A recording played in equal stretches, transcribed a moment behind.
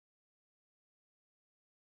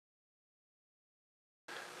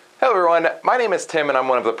Hello everyone, my name is Tim and I'm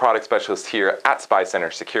one of the product specialists here at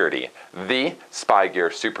SpyCentre Security, the Spy Gear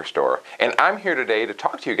Superstore. And I'm here today to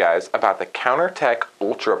talk to you guys about the Counter Tek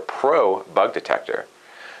Ultra Pro Bug Detector.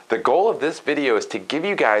 The goal of this video is to give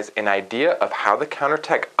you guys an idea of how the Counter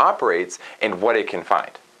Tek operates and what it can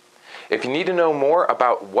find. If you need to know more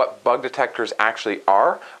about what bug detectors actually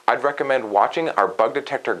are, I'd recommend watching our bug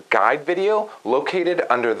detector guide video located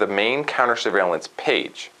under the main counter surveillance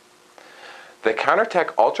page. The Counter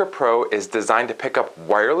Tek Ultra Pro is designed to pick up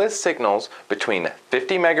wireless signals between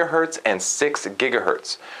 50 megahertz and 6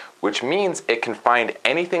 gigahertz, which means it can find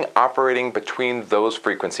anything operating between those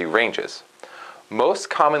frequency ranges. Most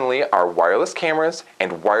commonly are wireless cameras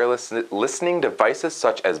and wireless listening devices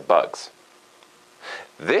such as bugs.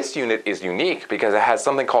 This unit is unique because it has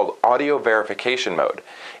something called audio verification mode.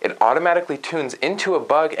 It automatically tunes into a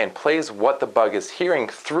bug and plays what the bug is hearing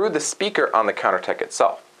through the speaker on the Counter Tek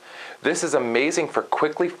itself. This is amazing for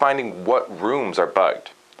quickly finding what rooms are bugged.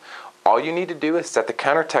 All you need to do is set the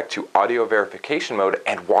Counter Tek to audio verification mode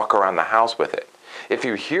and walk around the house with it. If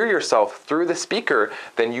you hear yourself through the speaker,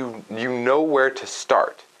 then you know where to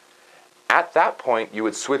start. At that point, you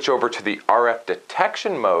would switch over to the RF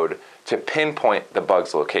detection mode to pinpoint the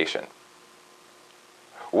bug's location.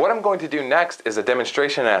 What I'm going to do next is a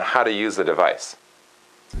demonstration on how to use the device.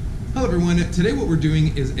 Hello everyone, today what we're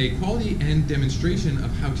doing is a quality and demonstration of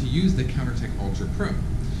how to use the Counter Tek Ultra Pro.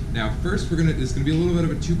 Now first, it's going to be a little bit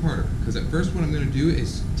of a two-parter, because at first what I'm going to do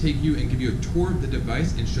is take you and give you a tour of the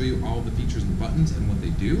device and show you all the features and buttons and what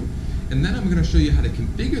they do. And then I'm going to show you how to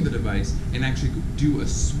configure the device and actually do a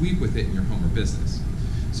sweep with it in your home or business.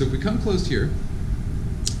 So if we come close here,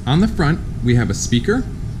 on the front we have a speaker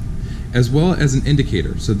as well as an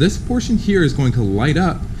indicator. So this portion here is going to light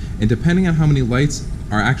up, and depending on how many lights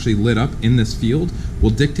are actually lit up in this field will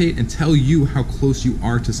dictate and tell you how close you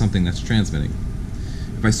are to something that's transmitting.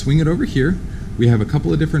 If I swing it over here, we have a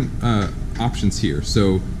couple of different options here.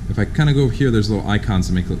 So if I kind of go over here, there's little icons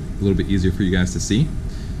to make it a little bit easier for you guys to see.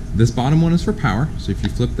 This bottom one is for power, so if you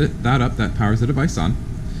flip that up, that powers the device on.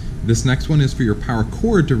 This next one is for your power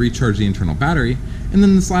cord to recharge the internal battery, and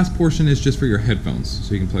then this last portion is just for your headphones,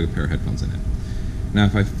 so you can plug a pair of headphones in it. Now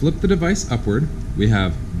if I flip the device upward, we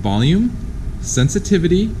have volume,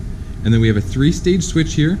 sensitivity, and then we have a 3-stage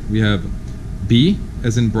switch here. We have B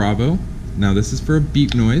as in Bravo. Now this is for a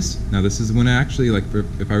beep noise. Now this is when I actually,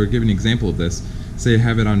 if I were to give an example of this, say I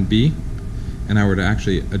have it on B, and I were to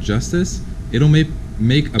actually adjust this, it'll make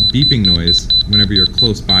a beeping noise whenever you're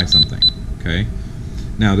close by something, okay?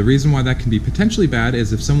 Now the reason why that can be potentially bad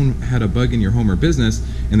is if someone had a bug in your home or business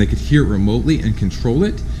and they could hear it remotely and control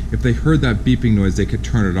it, if they heard that beeping noise they could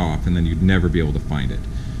turn it off and then you'd never be able to find it.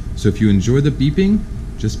 So if you enjoy the beeping,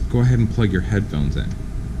 just go ahead and plug your headphones in,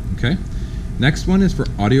 okay? Next one is for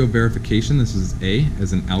audio verification. This is A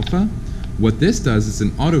as in alpha. What this does is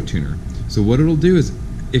an auto tuner. So what it'll do is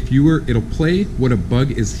it'll play what a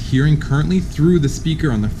bug is hearing currently through the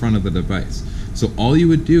speaker on the front of the device. So all you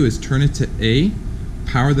would do is turn it to A,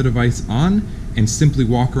 power the device on, and simply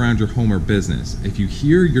walk around your home or business. If you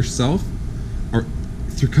hear yourself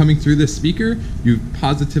coming through this speaker, you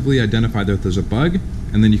positively identify that there's a bug,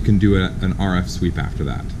 and then you can do an RF sweep after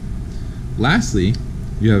that. Lastly,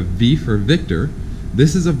 you have V for Victor.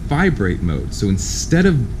 This is a vibrate mode, so instead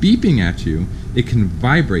of beeping at you, it can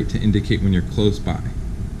vibrate to indicate when you're close by.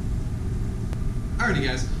 Alrighty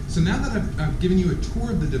guys, so now that I've given you a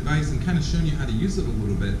tour of the device and kind of shown you how to use it a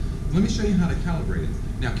little bit, let me show you how to calibrate it.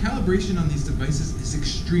 Now calibration on these devices is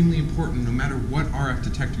extremely important no matter what RF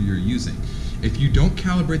detector you're using. If you don't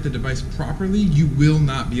calibrate the device properly, you will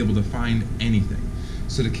not be able to find anything.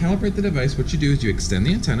 So to calibrate the device, what you do is you extend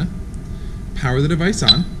the antenna, power the device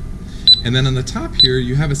on, and then on the top here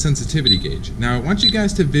you have a sensitivity gauge. Now I want you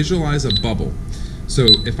guys to visualize a bubble. So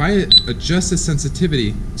if I adjust the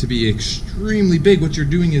sensitivity to be extremely big, what you're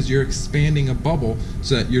doing is you're expanding a bubble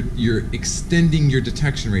so that you're extending your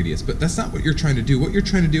detection radius. But that's not what you're trying to do. What you're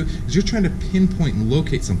trying to do is you're trying to pinpoint and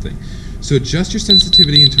locate something. So adjust your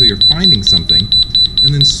sensitivity until you're finding something,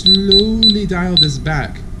 and then slowly dial this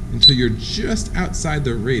back until you're just outside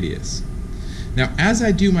the radius. Now as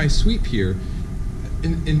I do my sweep here,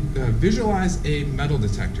 visualize a metal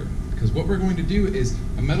detector. Because what we're going to do is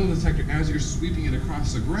a metal detector, as you're sweeping it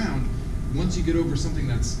across the ground, once you get over something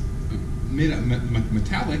that's made of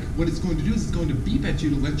metallic, what it's going to do is it's going to beep at you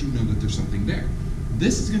to let you know that there's something there.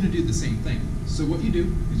 This is going to do the same thing. So what you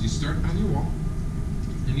do is you start on your wall,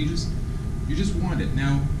 and you just wand it.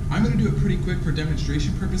 Now I'm going to do it pretty quick for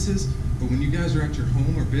demonstration purposes, but when you guys are at your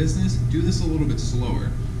home or business, do this a little bit slower.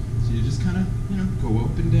 So you just kind of go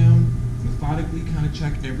up and down, methodically kind of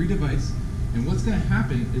check every device. And what's going to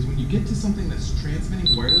happen is when you get to something that's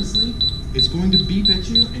transmitting wirelessly, it's going to beep at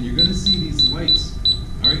you, and you're going to see these lights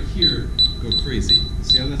right here go crazy.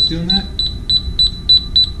 See how that's doing that?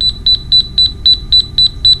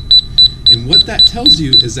 And what that tells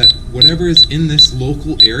you is that whatever is in this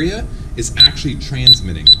local area is actually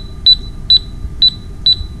transmitting.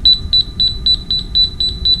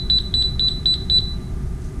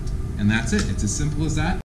 And that's it. It's as simple as that.